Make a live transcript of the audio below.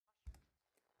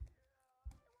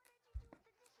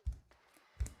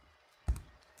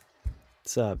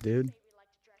What's up, dude?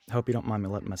 Hope you don't mind me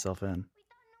letting myself in.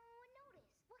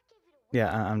 Yeah,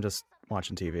 I'm just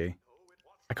watching TV.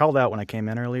 I called out when I came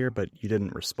in earlier, but you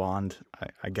didn't respond.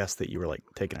 I guess that you were, like,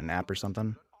 taking a nap or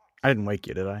something. I didn't wake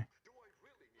you, did I?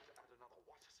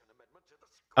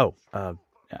 Oh,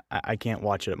 I can't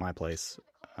watch it at my place.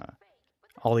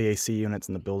 All the AC units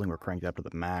in the building were cranked up to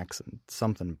the max, and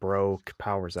something broke.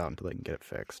 Power's out until they can get it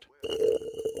fixed.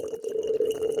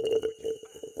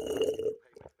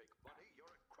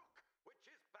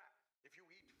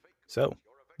 So,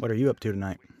 what are you up to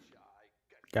tonight?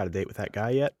 Got a date with that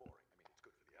guy yet?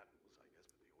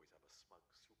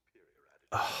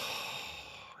 Oh,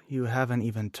 you haven't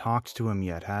even talked to him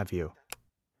yet, have you?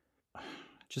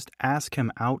 Just ask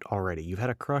him out already. You've had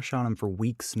a crush on him for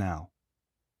weeks now.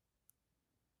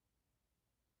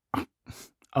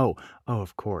 Oh,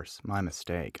 of course. My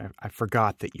mistake. I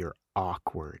forgot that you're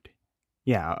awkward.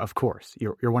 Yeah, of course.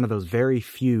 You're one of those very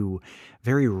few,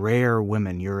 very rare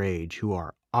women your age who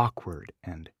are awkward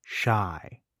and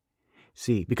shy.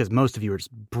 See, because most of you are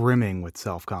just brimming with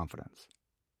self-confidence.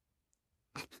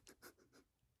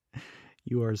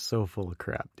 You are so full of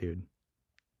crap, dude.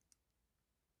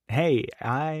 Hey,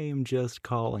 I'm just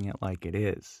calling it like it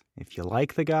is. If you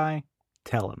like the guy,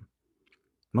 tell him.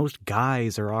 Most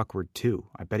guys are awkward too.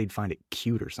 I bet he'd find it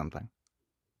cute or something.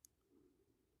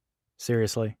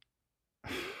 Seriously?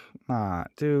 Nah,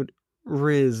 dude,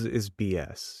 Riz is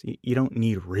BS. You don't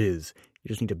need Riz. You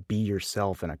just need to be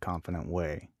yourself in a confident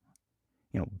way.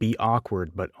 Be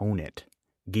awkward, but own it.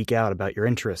 Geek out about your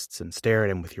interests and stare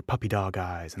at him with your puppy dog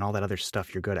eyes and all that other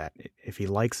stuff you're good at. If he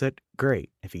likes it,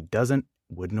 great. If he doesn't,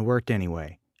 wouldn't have worked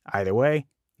anyway. Either way,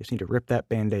 you just need to rip that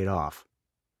Band-Aid off.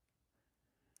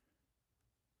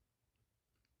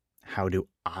 How do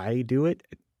I do it?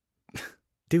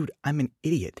 Dude, I'm an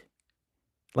idiot.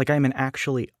 Like I'm an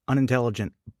actually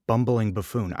unintelligent, bumbling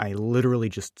buffoon. I literally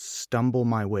just stumble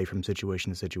my way from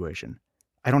situation to situation.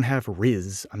 I don't have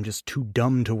Riz. I'm just too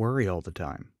dumb to worry all the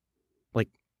time. Like,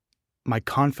 my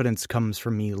confidence comes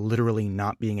from me literally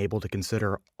not being able to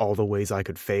consider all the ways I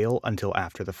could fail until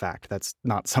after the fact. That's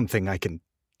not something I can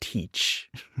teach.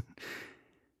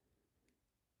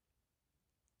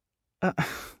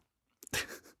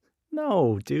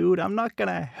 No, dude, I'm not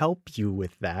gonna help you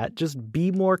with that. Just be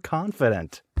more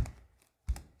confident.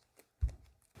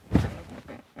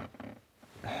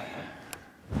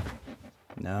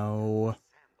 No,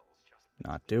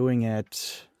 not doing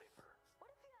it.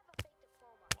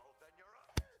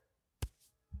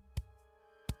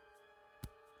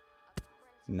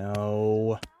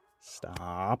 No,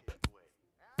 stop.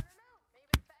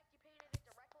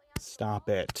 Stop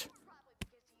it.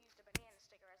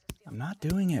 I'm not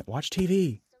doing it. Watch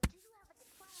TV.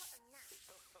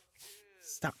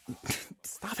 Stop.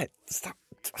 Stop it. Stop.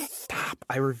 Stop.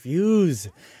 I refuse.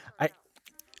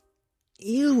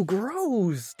 Ew,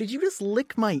 gross. Did you just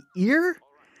lick my ear?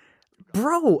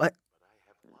 Bro,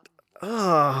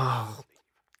 Ugh,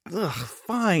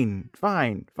 fine.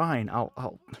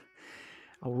 I'll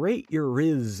rate your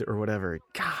Riz or whatever.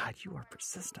 God, you are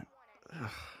persistent.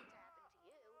 Ugh.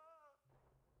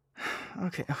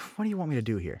 Okay, what do you want me to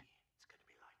do here?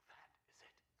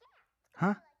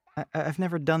 Huh? I've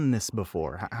never done this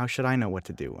before. How should I know what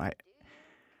to do?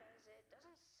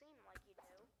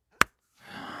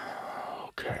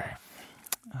 Okay.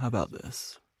 How about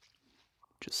this?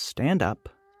 Just stand up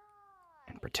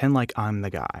and pretend like I'm the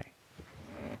guy.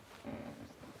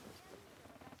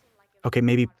 Okay,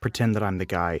 maybe pretend that I'm the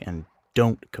guy and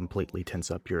don't completely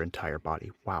tense up your entire body.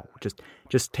 Wow.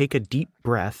 Just take a deep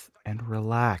breath and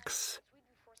relax.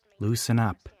 Loosen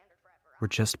up. We're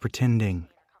just pretending.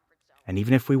 And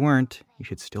even if we weren't, you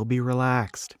should still be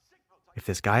relaxed. If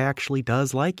this guy actually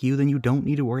does like you, then you don't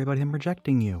need to worry about him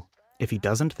rejecting you. If he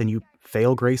doesn't, then you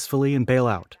fail gracefully and bail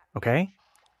out, okay?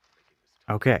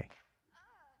 Okay.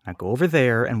 Now go over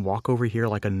there and walk over here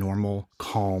like a normal,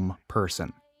 calm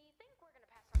person.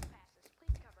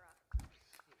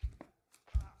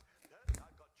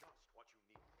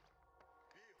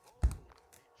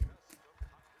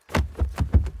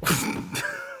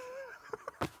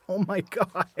 Oh my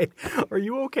God. Are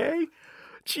you okay?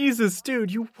 Jesus,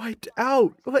 dude, you wiped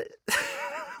out. What?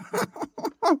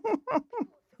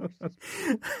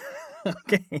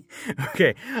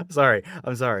 Okay. I'm sorry.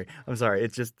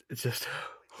 It's just.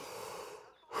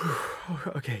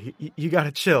 Okay, you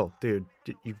gotta chill, dude.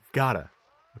 You gotta.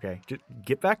 Okay, just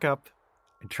get back up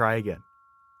and try again.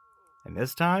 And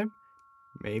this time,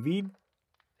 maybe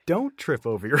don't trip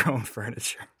over your own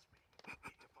furniture.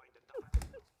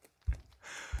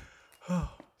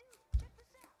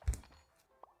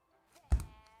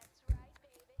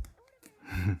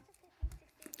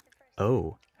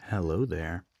 Oh, Hello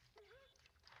there.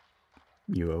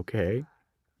 You okay?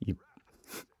 You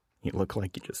look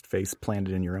like you just face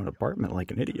planted in your own apartment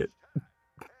like an idiot.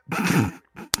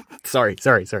 Sorry.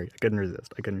 I couldn't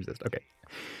resist. Okay.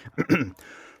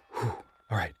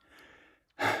 All right.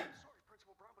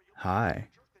 Hi.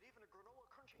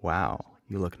 Wow,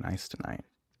 you look nice tonight.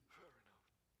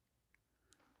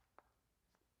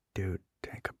 Dude,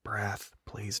 take a breath.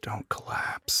 Please don't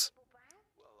collapse.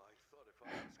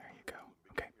 There you go.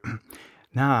 Okay.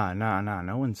 Nah.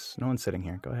 No one's sitting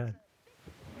here. Go ahead.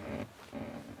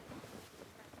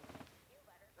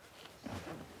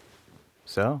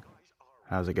 So,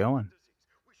 how's it going?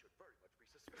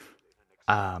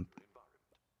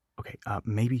 Okay,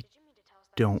 maybe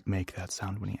don't make that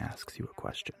sound when he asks you a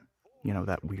question. You know,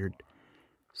 that weird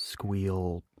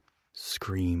squeal,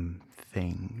 scream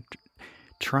thing.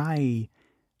 Try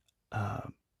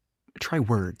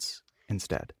words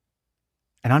instead.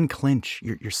 And unclench.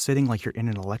 You're sitting like you're in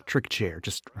an electric chair.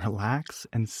 Just relax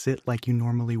and sit like you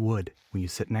normally would when you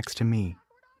sit next to me.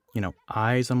 You know,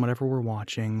 eyes on whatever we're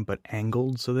watching, but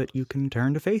angled so that you can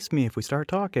turn to face me if we start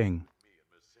talking.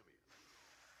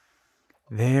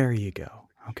 There you go.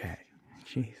 Okay.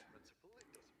 Jeez.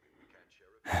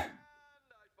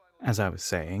 As I was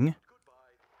saying,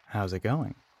 how's it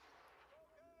going?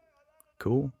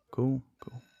 Cool. Whoa.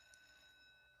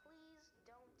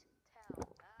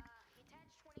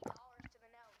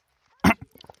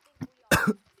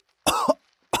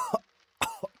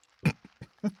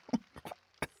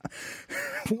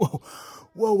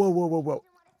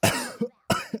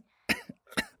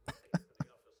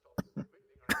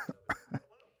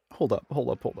 Hold up.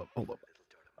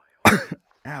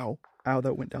 Ow,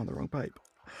 that went down the wrong pipe.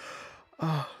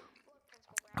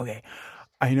 Okay,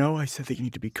 I know I said that you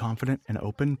need to be confident and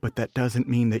open, but that doesn't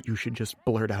mean that you should just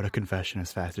blurt out a confession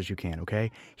as fast as you can,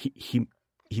 okay? He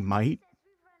might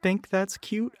think that's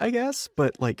cute, I guess,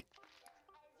 but, like,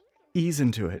 ease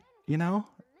into it, you know?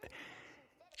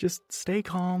 Just stay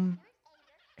calm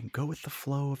and go with the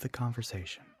flow of the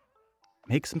conversation.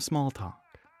 Make some small talk.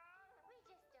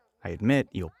 I admit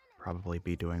you'll probably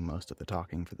be doing most of the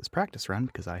talking for this practice run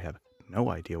because I have no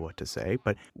idea what to say,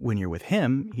 but when you're with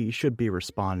him, he should be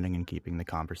responding and keeping the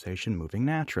conversation moving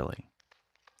naturally.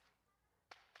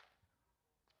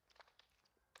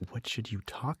 What should you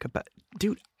talk about?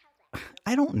 Dude,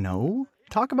 I don't know.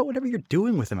 Talk about whatever you're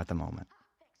doing with him at the moment.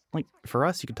 Like, for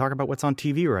us, you could talk about what's on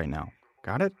TV right now.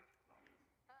 Got it?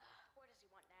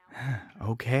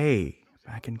 Okay,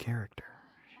 back in character.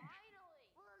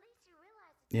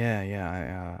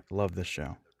 Yeah, I love this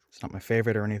show. It's not my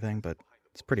favorite or anything, but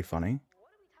it's pretty funny.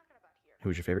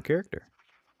 Who's your favorite character?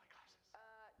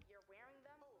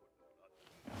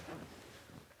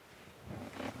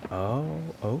 Oh,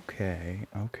 okay,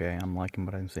 I'm liking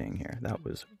what I'm seeing here. That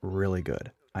was really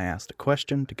good. I asked a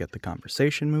question to get the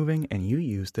conversation moving, and you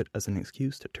used it as an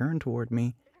excuse to turn toward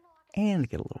me and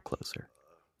get a little closer.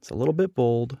 It's a little bit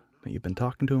bold, but you've been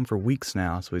talking to him for weeks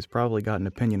now, so he's probably got an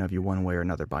opinion of you one way or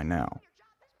another by now.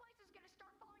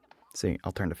 See,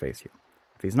 I'll turn to face you.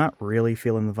 If he's not really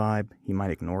feeling the vibe, he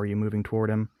might ignore you moving toward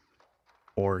him,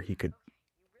 or he could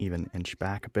even inch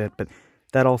back a bit, but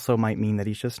that also might mean that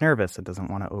he's just nervous and doesn't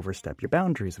want to overstep your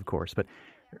boundaries, of course, but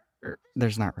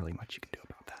there's not really much you can do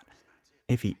about that.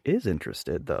 If he is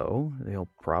interested, though, he'll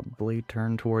probably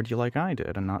turn toward you like I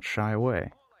did and not shy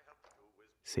away.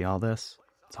 See all this?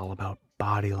 It's all about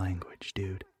body language,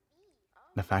 dude.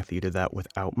 The fact that you did that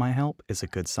without my help is a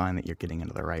good sign that you're getting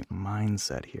into the right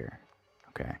mindset here.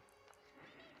 Okay.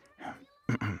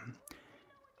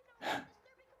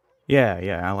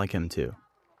 Yeah, I like him too.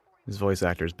 His voice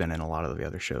actor's been in a lot of the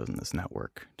other shows in this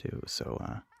network too, so,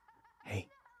 hey,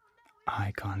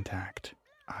 eye contact.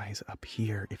 Eyes up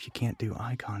here. If you can't do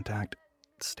eye contact,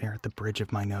 stare at the bridge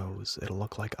of my nose. It'll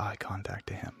look like eye contact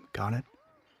to him. Got it?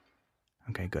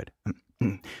 Okay, good.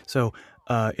 So,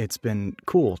 it's been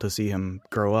cool to see him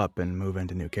grow up and move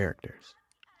into new characters.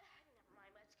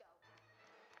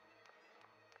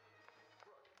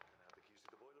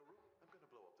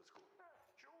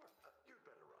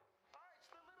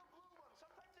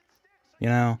 You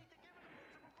know,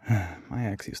 my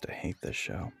ex used to hate this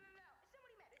show.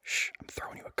 Shh, I'm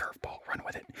throwing you a curveball. Run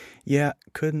with it. Yeah,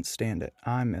 couldn't stand it.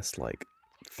 I missed like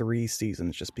 3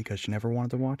 seasons just because she never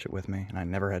wanted to watch it with me, and I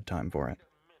never had time for it.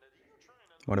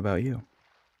 What about you?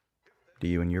 Do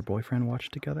you and your boyfriend watch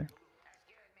it together?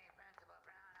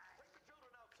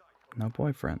 No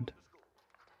boyfriend?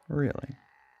 Really?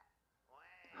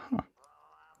 Huh.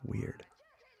 Weird.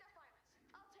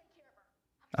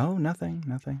 Oh, nothing.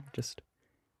 Just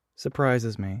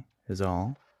surprises me, is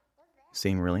all.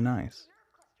 Seem really nice.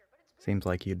 Seems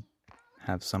like you'd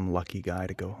have some lucky guy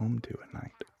to go home to at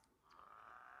night.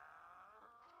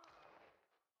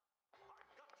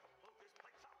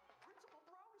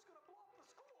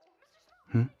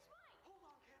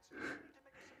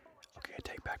 Okay, I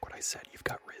take back what I said. You've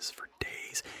got Riz for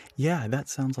days. Yeah, that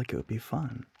sounds like it would be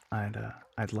fun.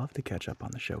 I'd love to catch up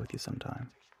on the show with you sometime.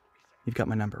 You've got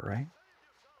my number, right?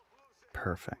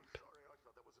 Perfect.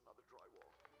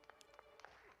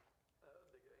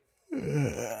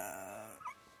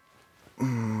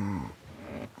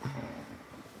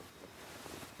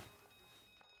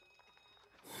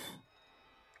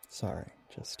 Sorry,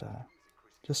 just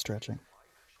stretching.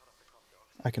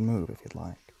 I can move if you'd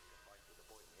like.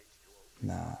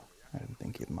 Nah, I didn't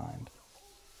think you'd mind.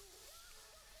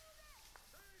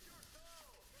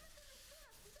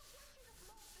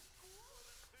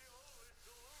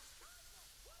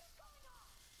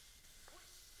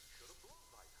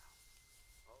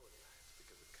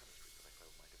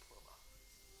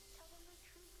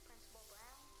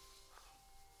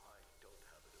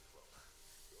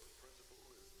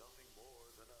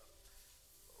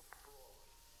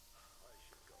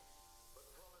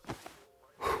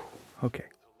 Okay.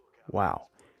 Wow.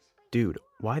 Dude,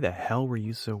 why the hell were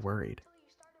you so worried?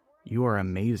 You are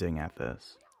amazing at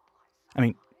this. I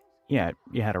mean, yeah,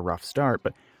 you had a rough start,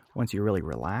 but once you really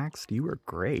relaxed, you were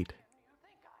great.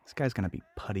 This guy's gonna be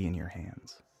putty in your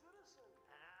hands.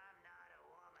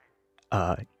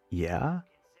 Yeah?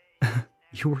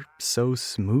 You were so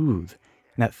smooth.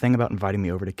 And that thing about inviting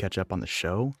me over to catch up on the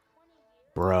show?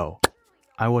 Bro,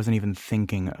 I wasn't even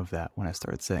thinking of that when I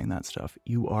started saying that stuff.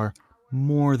 You are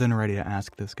more than ready to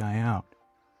ask this guy out.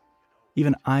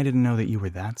 Even I didn't know that you were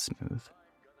that smooth.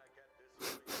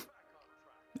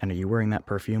 And are you wearing that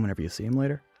perfume whenever you see him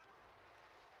later?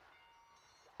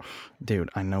 Dude,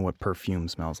 I know what perfume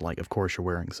smells like. Of course you're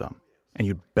wearing some. And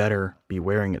you'd better be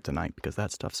wearing it tonight because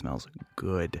that stuff smells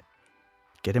good.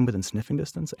 Get him within sniffing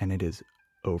distance and it is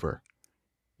over.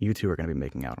 You two are going to be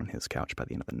making out on his couch by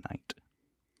the end of the night.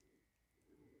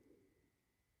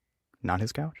 Not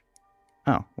his couch?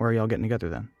 Oh, where are y'all getting together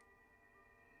then?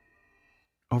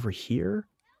 Over here?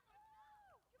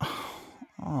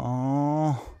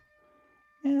 Oh,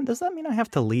 man, does that mean I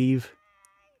have to leave?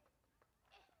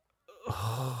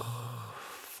 Oh,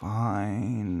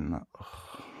 fine.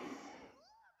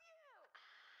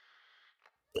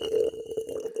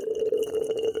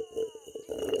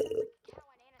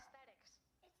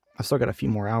 I've still got a few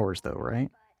more hours though,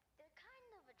 right?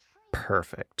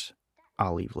 Perfect.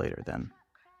 I'll leave later then.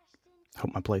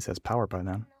 Hope my place has power by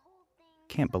then.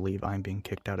 Can't believe I'm being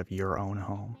kicked out of your own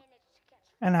home.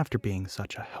 And after being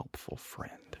such a helpful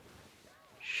friend.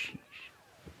 Sheesh.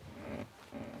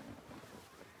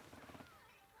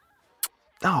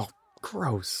 Oh,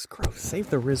 gross. Save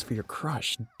the Riz for your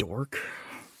crush, dork.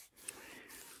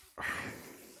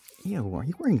 Ew, are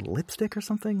you wearing lipstick or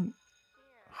something?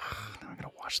 Now I'm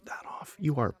gonna wash that off.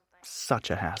 You are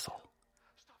such a hassle.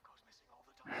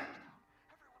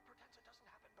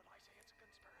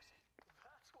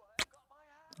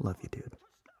 Love you, dude.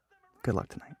 Good luck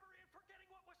tonight.